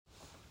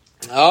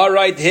All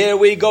right, here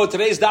we go.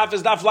 Today's daf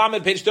is daf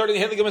lamed, page 30.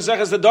 Here the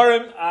Maseches the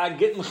Dorim.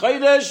 Getting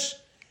Chodesh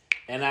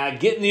and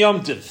getting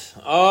Yom Tov.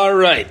 All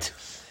right,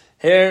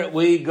 here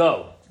we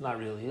go. Not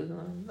really.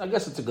 I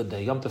guess it's a good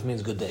day. Yom Tov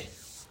means good day.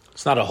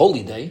 It's not a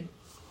holy day,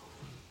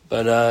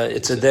 but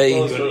it's a day.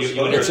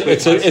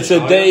 It's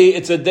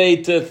a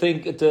day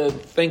to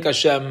thank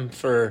Hashem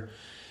for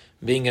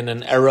being in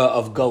an era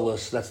of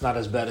gullus. That's not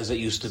as bad as it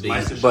used to be,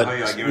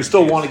 but we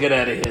still want to get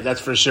out of here.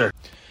 That's for sure.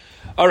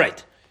 All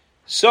right.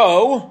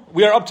 So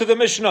we are up to the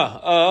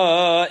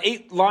Mishnah.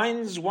 8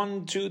 lines.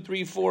 1, 2,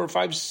 3, 4,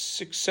 5,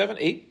 6, 7,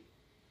 8.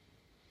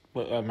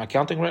 Am I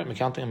counting right? Am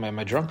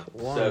I drunk?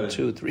 1,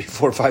 2, 3,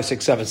 4, 5,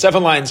 6, 7.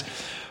 7 lines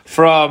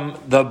from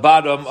the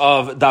bottom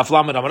of Daf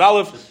Lamed Amud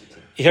Aleph.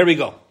 Here we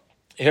go.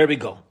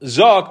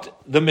 Zogt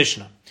the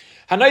Mishnah.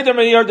 Hanayder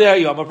me Yardei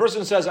Hayom. A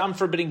person says, I'm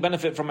forbidding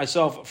benefit from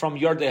myself from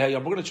Yardei Hayom.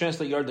 We're going to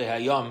translate Yardei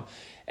Hayom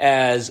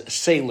as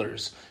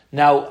sailors.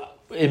 Now,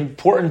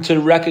 important to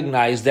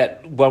recognize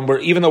that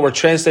even though we're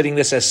translating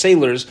this as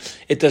sailors,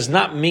 it does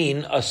not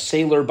mean a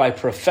sailor by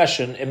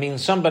profession. It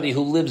means somebody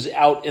who lives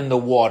out in the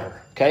water.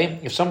 Okay,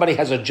 if somebody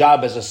has a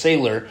job as a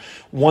sailor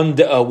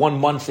 1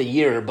 month a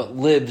year, but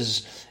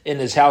lives in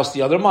his house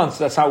the other month,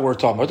 that's not what we're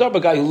talking about. We're talking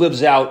about a guy who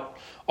lives out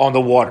on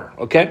the water.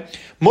 Okay,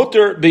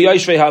 mutter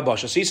b'yashvei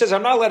habasha. So he says,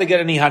 I'm not allowed to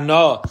get any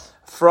hana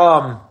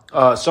from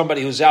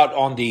somebody who's out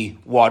on the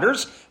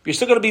waters. But you're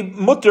still going to be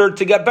mutter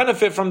to get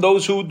benefit from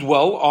those who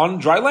dwell on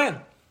dry land.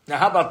 Now,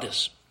 how about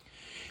this?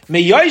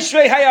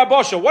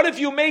 What if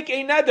you make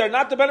a neder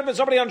not to benefit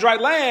somebody on dry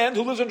land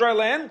who lives on dry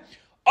land?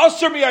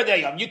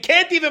 You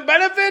can't even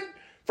benefit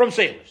from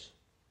sailors.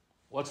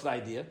 What's the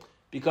idea?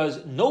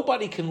 Because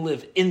nobody can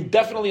live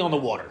indefinitely on the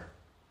water.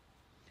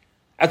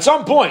 At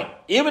some point,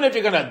 even if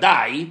you're going to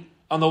die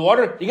on the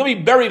water, you're going to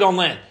be buried on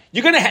land.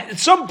 You're going to at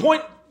some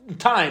point in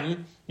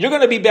time, you're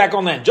going to be back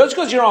on land. Just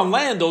because you're on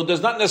land, though,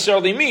 does not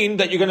necessarily mean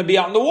that you're going to be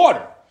out in the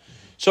water.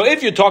 So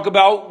if you talk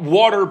about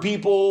water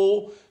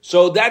people,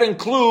 so that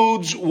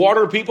includes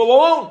water people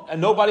alone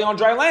and nobody on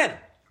dry land.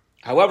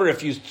 However,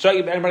 if you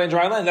say anybody on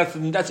dry land,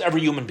 that's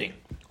every human being.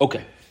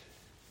 Okay.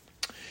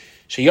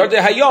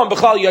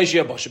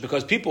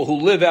 Because people who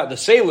live out, the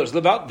sailors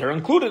live out, they're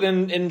included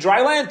in dry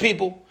land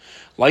people.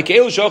 Like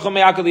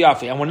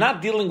and we're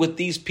not dealing with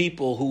these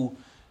people who,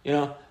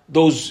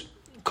 those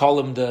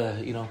call them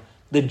the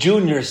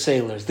junior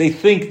sailors. They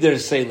think they're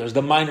sailors,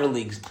 the minor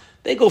leagues.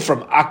 They go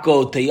from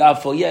Akko to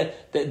Yafo. Yeah,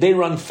 they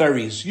run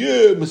ferries.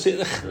 Yeah,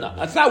 no,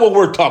 that's not what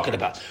we're talking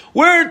about.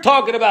 We're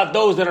talking about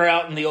those that are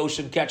out in the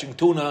ocean catching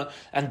tuna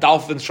and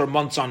dolphins for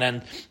months on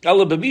end. Yeah,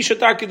 we're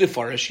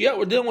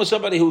dealing with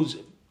somebody who's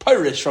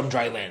pirish from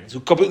dry lands, who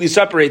completely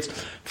separates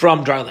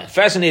from dry land.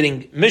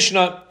 Fascinating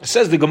Mishnah,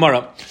 says the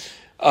Gemara,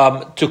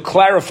 to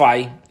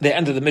clarify the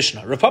end of the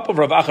Mishnah. At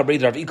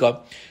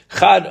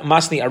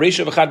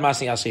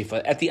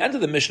the end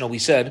of the Mishnah, we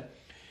said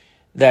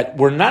that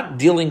we're not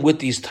dealing with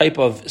these type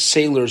of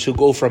sailors who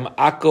go from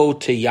Akko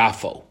to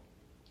Yafo.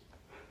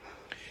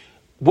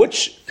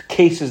 Which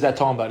case is that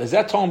talking about? Is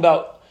that talking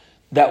about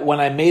that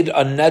when I made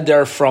a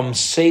neder from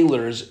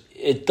sailors,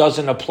 it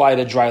doesn't apply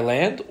to dry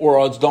land?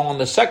 Or it's done on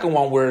the second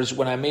one, whereas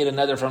when I made a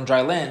neder from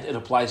dry land, it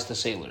applies to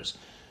sailors?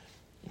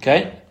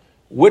 Okay?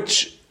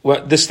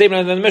 The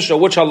statement in the Mishnah,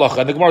 which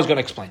halacha? The Gemara is going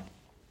to explain.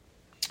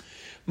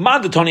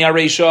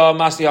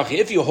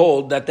 If you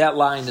hold that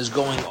line is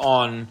going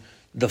on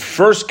the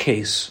first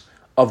case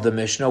of the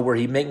Mishnah, where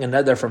he's making a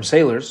neder from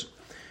sailors,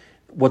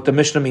 what the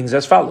Mishnah means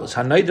as follows: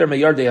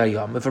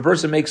 if a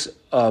person makes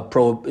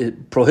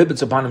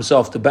prohibits upon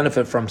himself to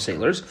benefit from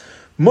sailors,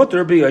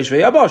 mutter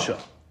b'yashvei habasha.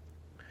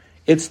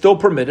 It's still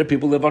permitted.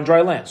 People live on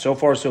dry land. So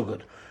far, so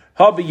good.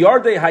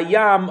 Yardei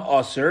hayam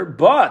aser,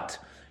 but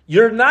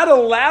you're not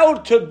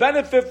allowed to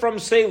benefit from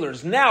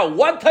sailors. Now,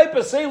 what type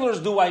of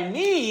sailors do I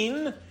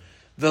mean?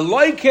 The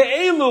loike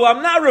elu,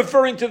 I'm not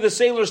referring to the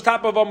sailors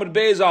top of Amud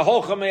Beza,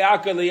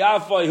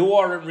 who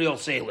aren't real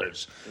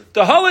sailors.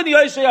 The Halad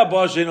Yosei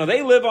Abash,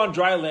 they live on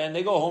dry land,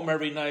 they go home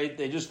every night,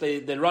 they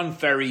run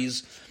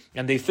ferries,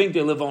 and they think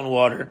they live on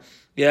water.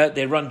 Yeah,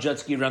 they run jet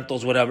ski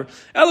rentals, whatever.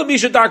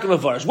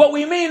 What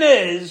we mean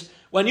is,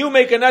 when you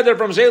make a neder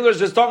from sailors,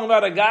 it's talking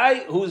about a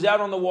guy who's out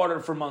on the water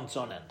for months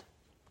on end.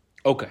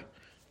 Okay.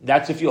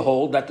 That's if you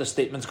hold that the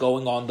statement's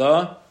going on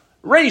the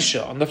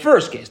Reisha, on the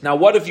first case. Now,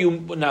 what if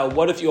you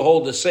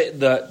hold the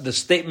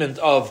statement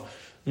of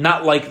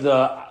not like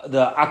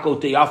the Akko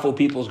to Yafo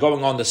people is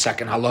going on the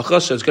second halacha?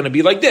 So it's going to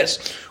be like this: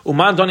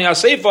 Uman Toni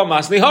Aseifa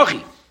Masni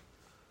Hachi.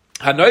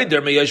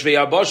 Hanoider meyashvei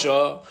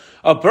habasha.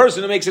 A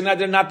person who makes a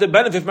neder not to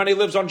benefit when he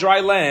lives on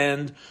dry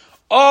land.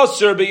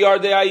 Aser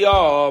b'yardei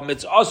hayam.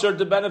 It's aser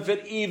to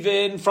benefit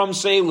even from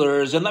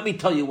sailors. And let me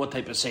tell you what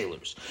type of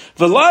sailors.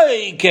 Not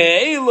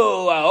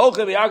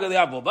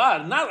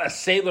a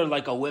sailor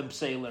like a wimp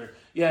sailor.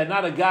 Yeah,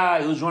 not a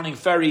guy who's running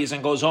ferries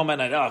and goes home at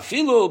night. A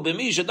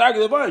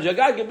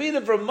guy can be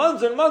there for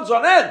months and months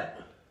on end.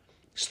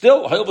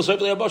 Still,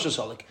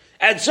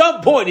 at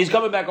some point, he's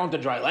coming back onto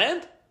dry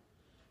land.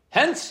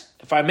 Hence,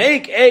 if I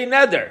make a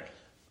neder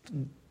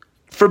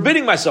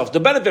forbidding myself to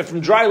benefit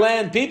from dry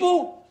land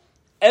people,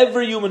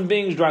 Every human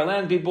being is dry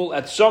land people.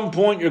 At some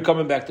point, you're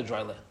coming back to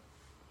dry land.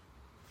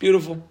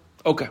 Beautiful.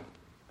 Okay.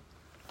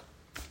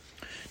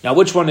 Now,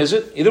 which one is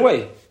it? Either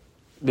way.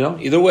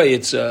 Either way,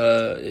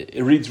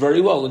 it reads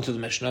very well into the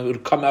Mishnah. It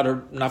would come out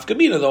of Nafka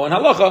Mina, though, in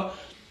Halacha,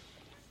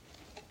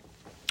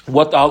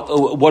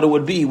 what it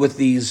would be with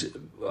these,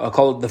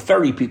 call it the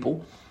ferry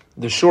people,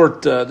 the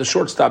short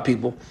stop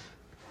people,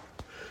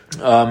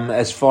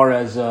 as far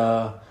as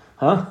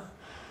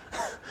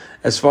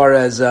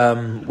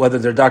whether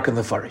they're dark in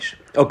the farish.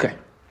 Okay. Did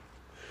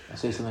I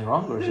say something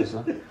wrong, or is this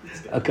not?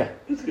 Okay.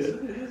 It's good.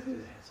 It has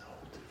a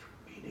whole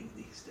different meaning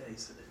these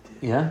days than it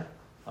did. Yeah?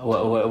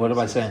 What am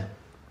I saying?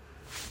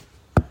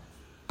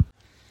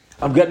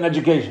 I'm getting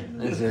education.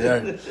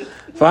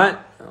 Fine.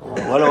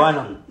 What do I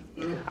know?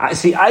 I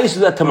used to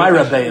do that to my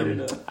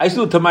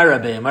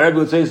Rebbeim. My Rebbe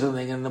would say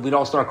something, and we'd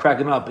all start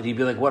cracking up, and he'd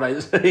be like, "What I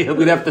say?"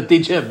 We'd have to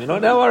teach him.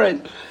 No, all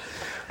right.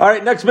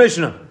 Next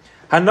Mishnah.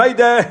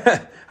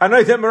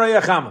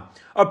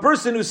 A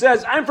person who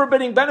says, "I'm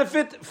forbidding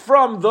benefit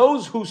from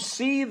those who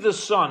see the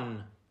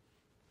sun."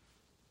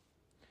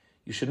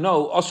 You should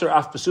know, Asur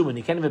Af Basumin,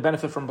 you can't even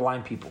benefit from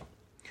blind people.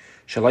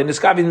 And this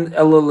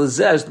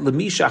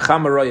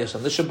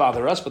should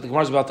bother us, but the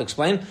Gemara is about to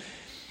explain.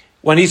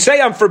 When he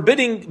say, "I'm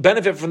forbidding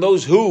benefit from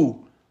those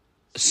who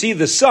see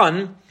the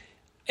sun,"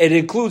 it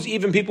includes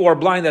even people who are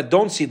blind that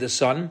don't see the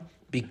sun,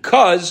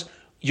 because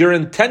your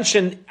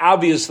intention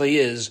obviously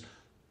is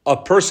a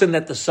person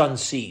that the sun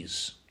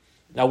sees.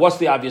 Now, what's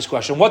the obvious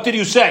question? What did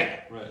you say?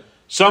 Right.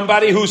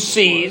 Somebody who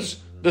sees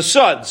the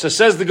sun. So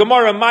says the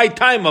Gemara, "My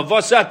time of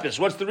vasepis."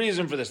 What's the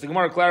reason for this? The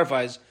Gemara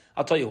clarifies.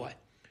 I'll tell you why.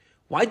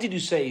 Why did you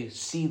say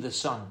see the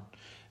sun?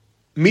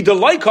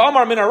 Midalaika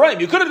Amar min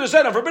harayim. You could have just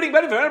said, "I'm forbidding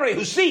benefit from anybody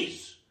who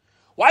sees."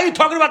 Why are you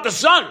talking about the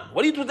sun?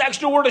 What do you do with the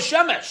extra word of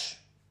shemesh?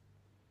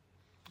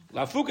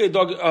 Lafuke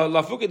dog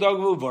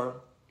uvar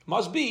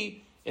must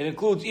be. It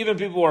includes even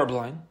people who are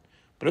blind,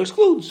 but it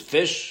excludes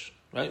fish.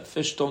 Right?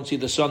 Fish don't see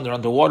the sun; they're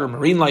underwater,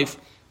 marine life,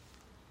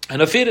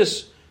 and a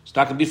fetus. It's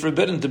not going to be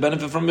forbidden to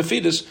benefit from a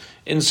fetus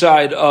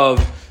inside of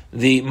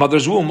the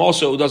mother's womb,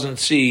 also who doesn't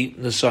see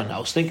the sun. Now, I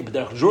was thinking,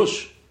 B'derech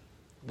Drush,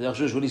 what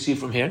do you see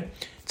from here?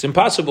 It's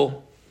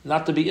impossible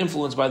not to be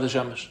influenced by the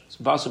shemesh. It's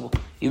impossible.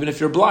 Even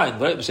if you're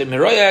blind, right? We say,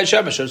 Miraya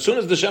shemesh. As soon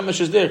as the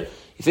shemesh is there,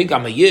 you think,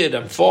 I'm a yid,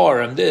 I'm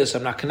far, I'm this,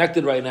 I'm not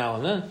connected right now.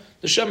 And then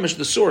the shemesh,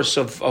 the source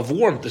of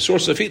warmth, the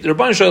source of heat, the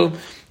Rabban Shalom,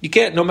 you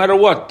can't, no matter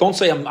what, don't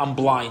say I'm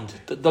blind.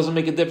 That doesn't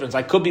make a difference.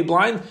 I could be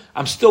blind,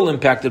 I'm still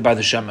impacted by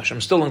the shemesh.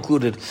 I'm still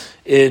included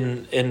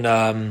in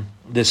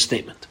this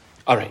statement.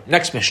 All right,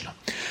 next Mishnah.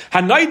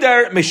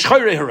 Hanaider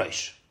mishchayre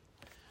hareish.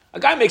 A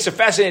guy makes a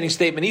fascinating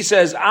statement. He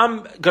says,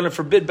 I'm going to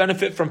forbid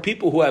benefit from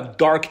people who have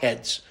dark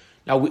heads.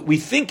 Now, we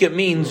think it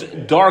means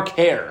dark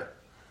hair,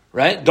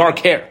 right? Dark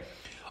hair.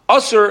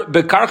 Usr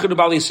bekarchid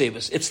bali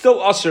sevis. It's still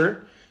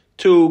usr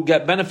to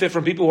get benefit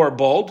from people who are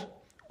bald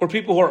or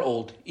people who are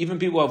old, even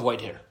people who have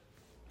white hair.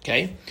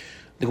 Okay?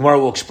 The Gemara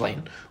will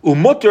explain.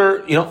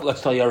 Umutter,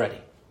 let's tell you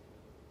already.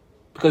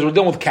 Because we're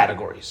dealing with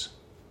categories.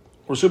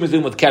 We're assuming it's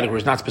dealing with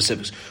categories, not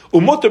specifics.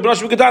 But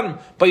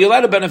you're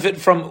allowed to benefit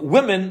from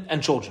women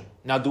and children.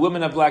 Now, do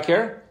women have black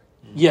hair?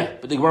 Yeah,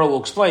 but the Gemara will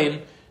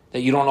explain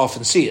that you don't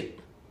often see it.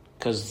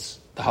 Because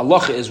the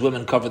halacha is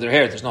women cover their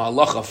hair. There's no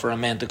halacha for a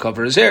man to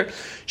cover his hair.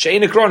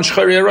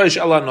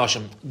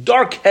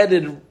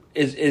 Dark-headed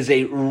is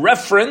a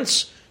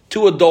reference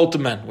to adult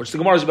men, which the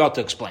Gemara is about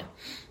to explain.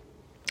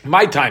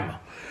 My time.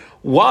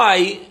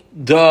 Why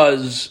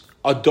does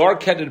a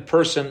dark-headed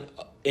person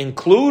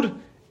include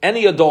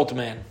any adult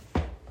man?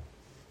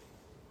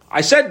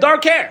 I said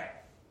dark hair.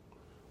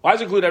 Why does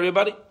it include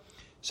everybody?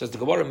 Says the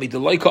Gemara,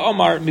 Midalaika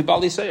Amar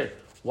Mibali Seir.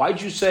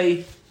 Why'd you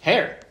say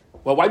hair?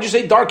 Well, why'd you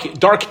say dark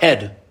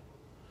head?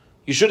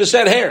 You should have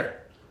said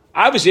hair.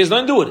 Obviously, it has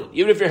nothing to do with it.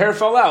 Even if your hair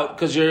fell out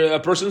because a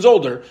person's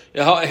older,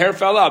 your hair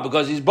fell out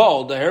because he's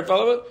bald, the hair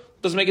fell out,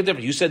 doesn't make a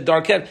difference. You said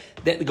dark head.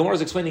 The Gemara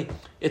is explaining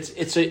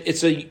it's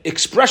a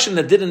expression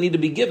that didn't need to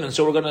be given,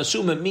 so we're going to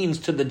assume it means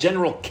to the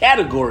general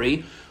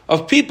category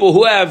of people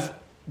who have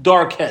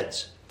dark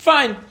heads.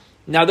 Fine.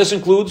 Now this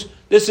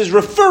is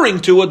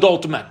referring to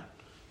adult men.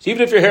 So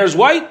even if your hair is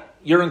white,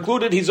 you're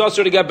included. He's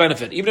also to get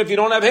benefit. Even if you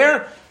don't have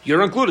hair,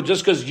 you're included.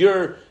 Just because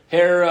your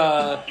hair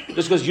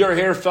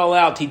fell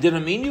out, he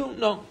didn't mean you.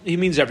 No, he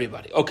means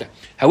everybody. Okay.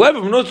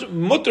 However, mutter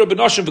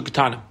b'noshim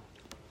v'ketanim.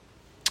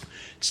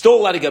 Still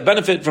allowed to get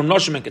benefit from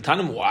noshim and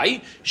ketanim.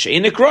 Why?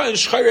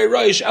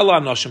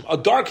 A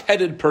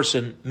dark-headed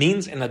person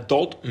means an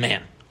adult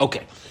man.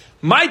 Okay.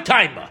 My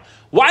timer.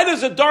 Why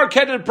does a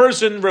dark-headed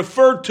person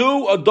refer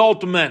to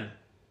adult men?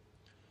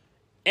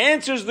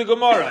 Answers the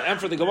Gemara. And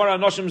for the Gemara,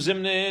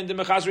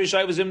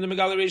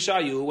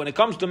 when it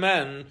comes to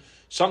men,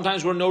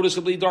 sometimes we're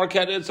noticeably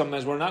dark-headed,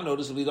 sometimes we're not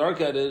noticeably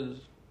dark-headed.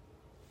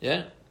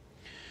 Yeah?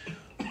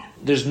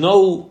 There's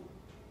no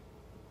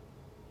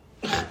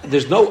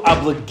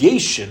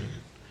obligation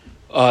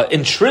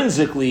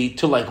intrinsically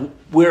to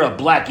wear a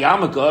black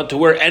yarmulke, to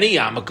wear any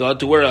yarmulke,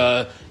 to wear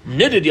a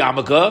knitted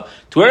yarmulke,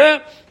 to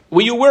wear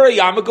when you wear a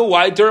yarmulke,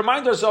 why? To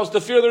remind ourselves to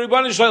fear the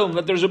Rebbeinu Shalom,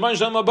 that there's a Rebbeinu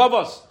Shalom above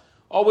us,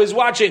 always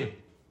watching.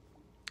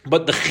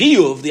 But the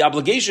chiyuv, the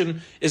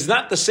obligation, is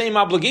not the same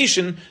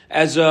obligation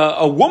as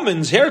a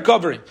woman's hair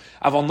covering.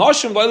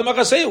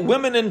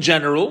 Women in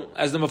general,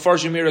 as the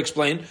Mefarshim here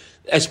explained,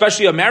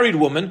 especially a married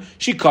woman,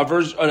 she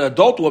covers, an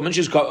adult woman,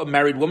 a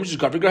married woman, she's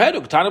covering her head.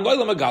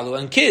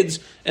 And kids,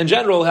 in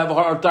general, have a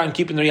hard time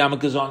keeping their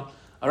yarmulkes on.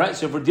 All right,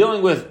 so if we're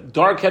dealing with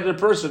dark-headed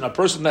person, a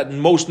person that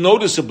most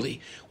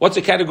noticeably, what's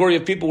a category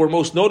of people where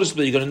most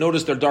noticeably you're going to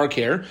notice their dark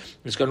hair?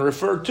 It's going to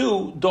refer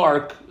to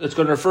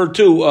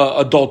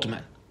adult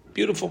men.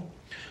 Beautiful.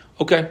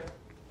 Okay.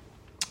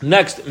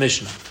 Next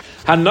Mishnah.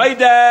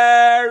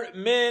 Hanaider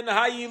min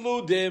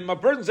hayiludim. A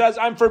person says,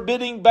 I'm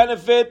forbidding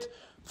benefit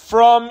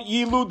from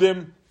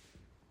yiludim.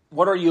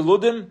 What are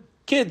yiludim?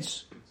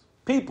 Kids.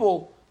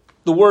 People.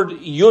 The word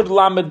yud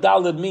lamed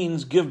daled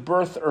means give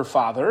birth or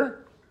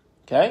father.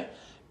 Okay?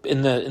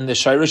 In the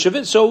shirish of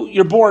it. So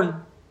you're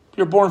born.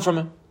 You're born from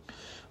him.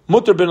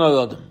 Mutter bin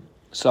aladim.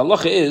 So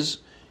halacha is,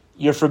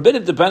 you're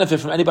forbidden to benefit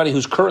from anybody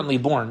who's currently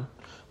born,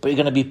 but you're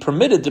going to be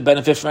permitted to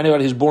benefit from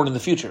anybody who's born in the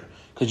future.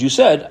 Because you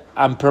said,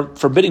 I'm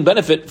forbidding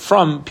benefit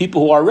from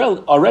people who are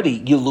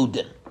already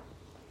Yiludin.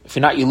 If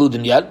you're not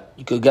Yiludin yet,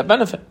 you could get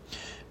benefit.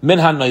 Min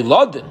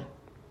ha-noiladin.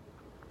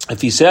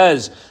 If he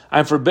says,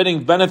 I'm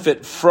forbidding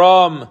benefit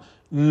from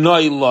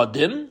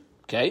noiladin,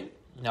 okay?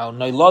 Now,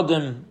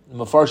 noiladin,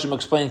 Mefarshim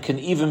explained, can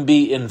even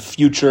be in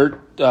future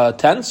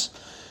tense.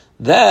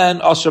 Then,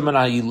 asr min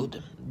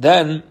ha-yiludim.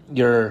 Then,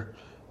 you're...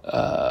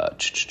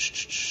 Asr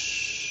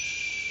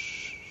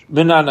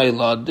min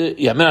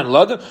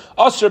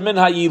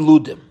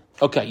ha-yiludim.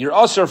 Okay, you're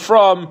asr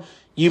from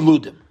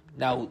yiludim.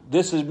 Now,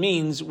 this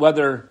means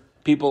whether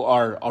people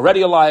are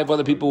already alive,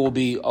 whether people will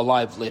be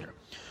alive later.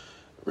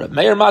 Reb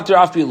Meir matir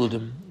af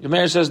yiludim. Reb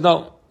Meir says,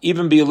 no,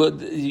 even be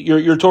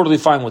you're totally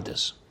fine with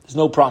this. There's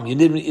no problem. You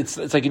didn't.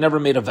 It's like you never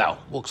made a vow.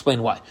 We'll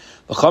explain why.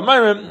 The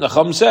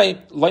Chum say,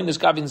 what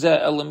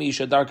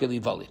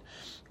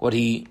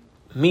he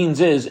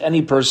means is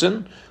any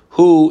person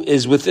who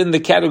is within the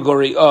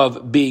category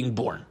of being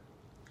born.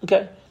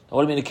 Okay, now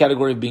what do you mean the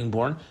category of being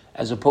born?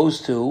 As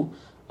opposed to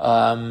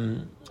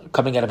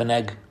coming out of an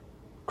egg,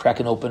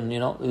 cracking open,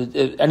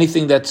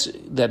 anything that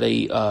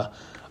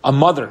a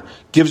mother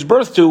gives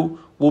birth to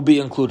will be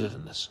included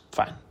in this.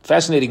 Fine.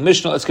 Fascinating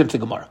Mishnah. Let's get to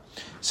the Gemara.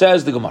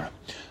 Says the Gemara.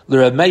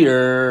 Reb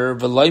Meir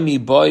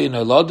v'loimi boy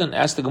noiladin.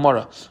 Ask the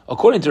Gemara.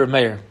 According to Reb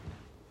Meir,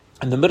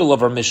 in the middle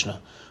of our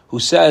Mishnah, who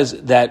says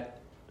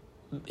that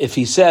if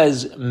he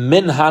says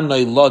min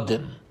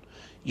ha-noiladin,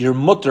 your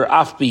mutter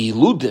af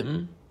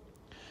bi-yiludim,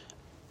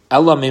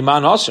 Ella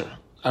Meiman Aser.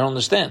 I don't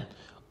understand.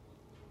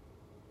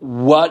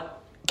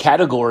 What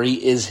category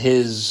is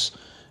his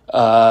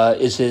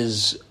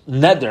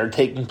neder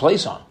taking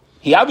place on?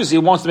 He obviously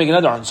wants to make a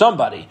neder on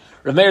somebody.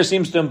 Rav Meir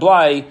seems to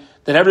imply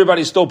that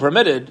everybody's still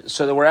permitted,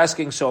 so that we're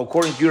asking, so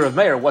according to Rav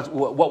Meir,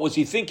 what was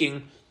he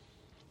thinking?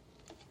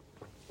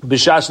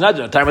 B'shas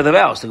neder, time of the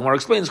vows. The Gemara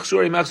explains,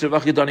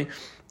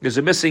 there's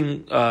a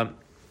missing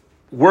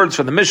words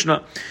from the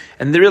Mishnah,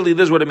 and really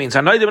this is what it means.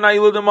 If you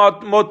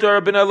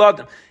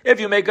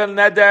make a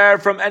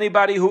neder from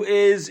anybody who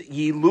is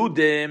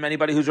yiludim,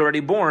 anybody who's already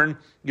born,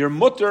 you're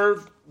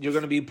mutter, you're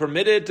going to be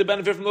permitted to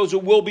benefit from those who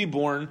will be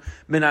born,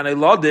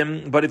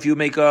 but if you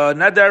make a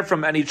neder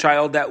from any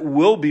child that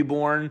will be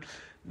born,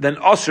 then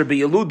asr be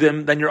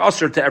yiludim, then you're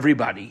asr to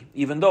everybody,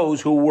 even those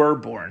who were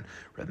born.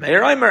 No,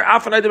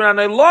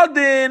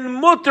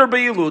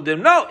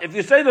 if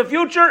you say the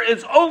future,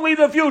 it's only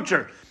the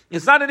future.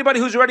 It's not anybody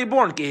who's already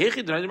born. In the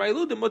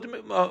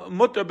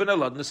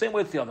same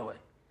way, it's the other way.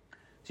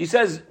 So he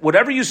says,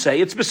 whatever you say,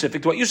 it's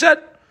specific to what you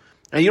said.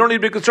 And you don't need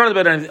to be concerned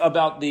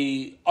about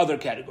the other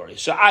category.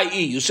 So,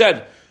 i.e., you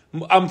said,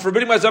 I'm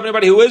forbidding myself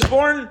anybody who is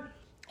born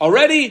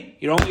already,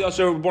 you're only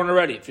yasser born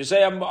already. If you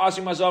say, I'm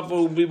asking myself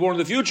who will be born in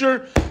the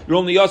future, you're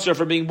only yasser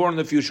for being born in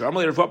the future. I'm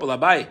Rav Papa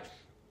Labai.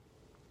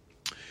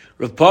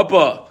 Rav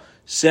Papa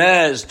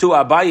says to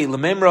Abayi,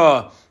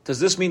 Lememra, does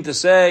this mean to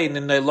say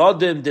that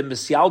Nailadim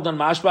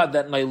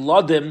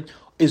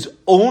is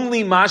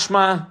only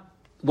mashma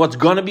what's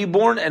going to be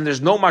born, and there's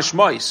no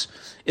mashmais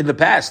in the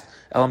past?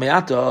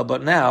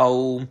 But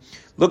now,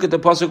 look at the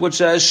pasuk which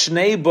says,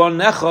 Shnei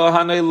bonecha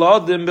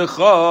hanailadim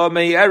b'cha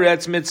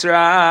me'eretz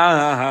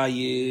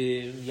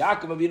Mitzrayim.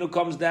 Yaakov Avinu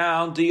comes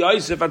down to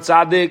Yosef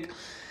HaTzadik,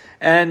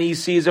 and he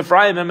sees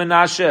Ephraim and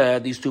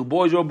Menashe. These two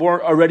boys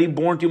were already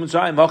born to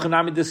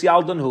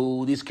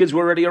Mitzrayim. These kids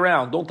were already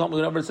around. Don't tell me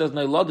whenever it says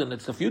Nailadin,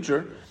 it's the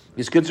future.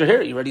 These kids are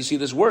here. You already see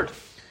this word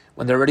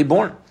when they're already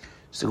born.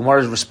 So the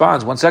Gemara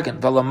responds, 1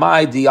 second.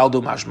 Velamai di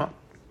aldu mashma.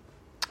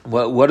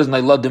 What does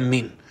Nailadim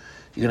mean?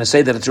 You're going to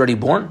say that it's already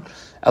born?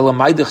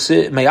 Elamai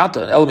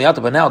meyata,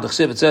 but now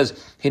it says,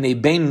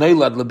 Hine bein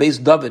Nailad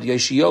lebeis David,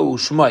 Yeshiyahu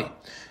Shmai.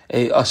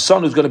 A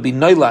son who's going to be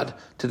Nailad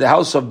to the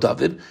house of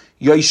David,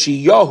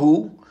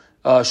 Yeshiyahu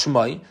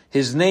Shmai.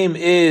 His name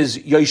is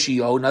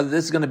Yoshiyahu. Now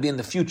this is going to be in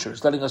the future.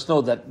 It's letting us know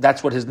that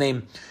that's what his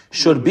name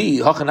should be.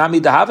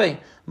 Hachanami dahave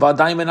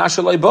v'adai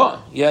Menashe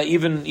loiba. Yeah,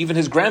 even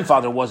his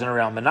grandfather wasn't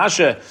around.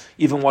 Menashe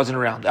even wasn't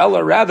around.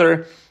 Ella,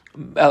 rather,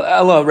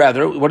 Ella,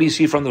 rather, what do you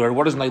see from the word?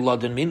 What does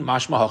Nailadin mean?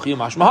 Mashma hachi,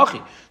 mashma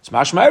hachi. It's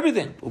mashma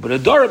everything. And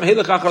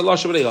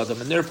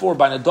therefore,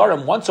 by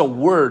Nadarim, once a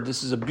word,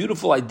 this is a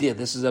beautiful idea.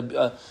 This is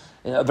a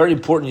very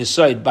important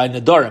yesod by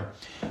Nadarim,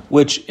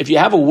 which if you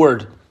have a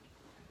word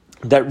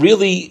that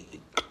really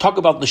talk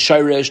about the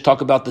shayresh, talk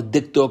about the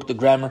dikduk, the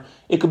grammar,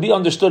 it could be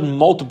understood in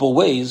multiple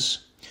ways.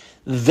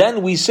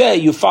 Then we say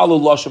you follow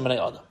Lashon B'nai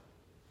Adam.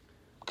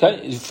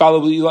 Okay, you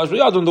follow Lashon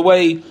B'nai Adam the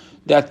way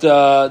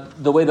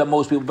that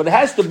most people. But it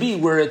has to be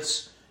where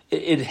it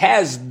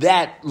has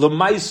that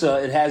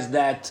lemaisa, it has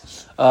that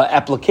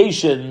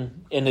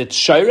application in its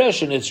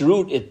shayresh, in its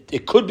root.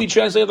 It could be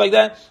translated like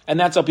that, and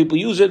that's how people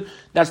use it.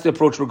 That's the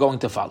approach we're going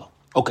to follow.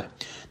 Okay.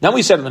 Now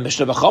we said in the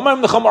Mishnah, the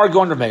Chum argue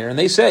under Meir, and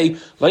they say,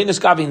 this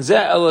guy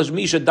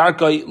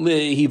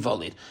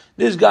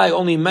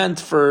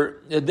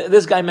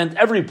meant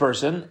every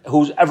person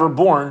who's ever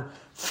born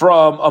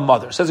from a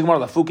mother. Says the Gemara,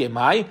 Lafuke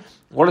Mai,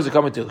 what does it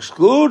come to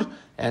exclude?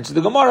 Answer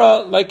the Gemara,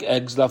 like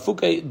eggs,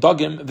 Lafuke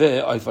Dogim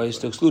ve'oifais,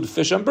 to exclude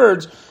fish and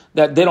birds,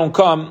 that they don't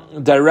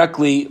come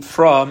directly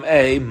from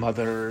a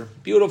mother.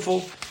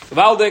 Beautiful.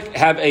 Valdik,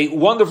 have a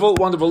wonderful,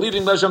 wonderful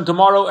leading lesson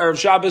tomorrow, Erev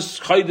Shabbos,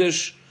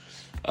 Chaydish.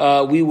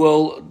 We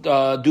will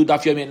do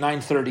Daf Yomi at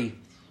 9:30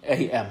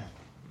 a.m.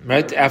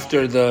 Right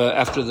after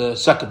the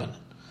second minute.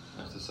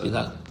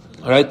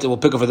 All right, we'll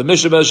pick up for the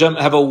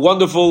Mishnah. Have a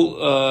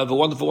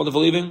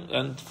wonderful evening,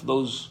 and for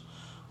those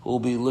who will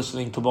be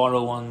listening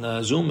tomorrow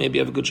on Zoom, maybe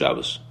have a good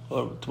Shabbos,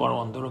 or tomorrow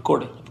on the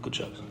recording, have a good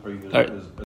Shabbos. All right.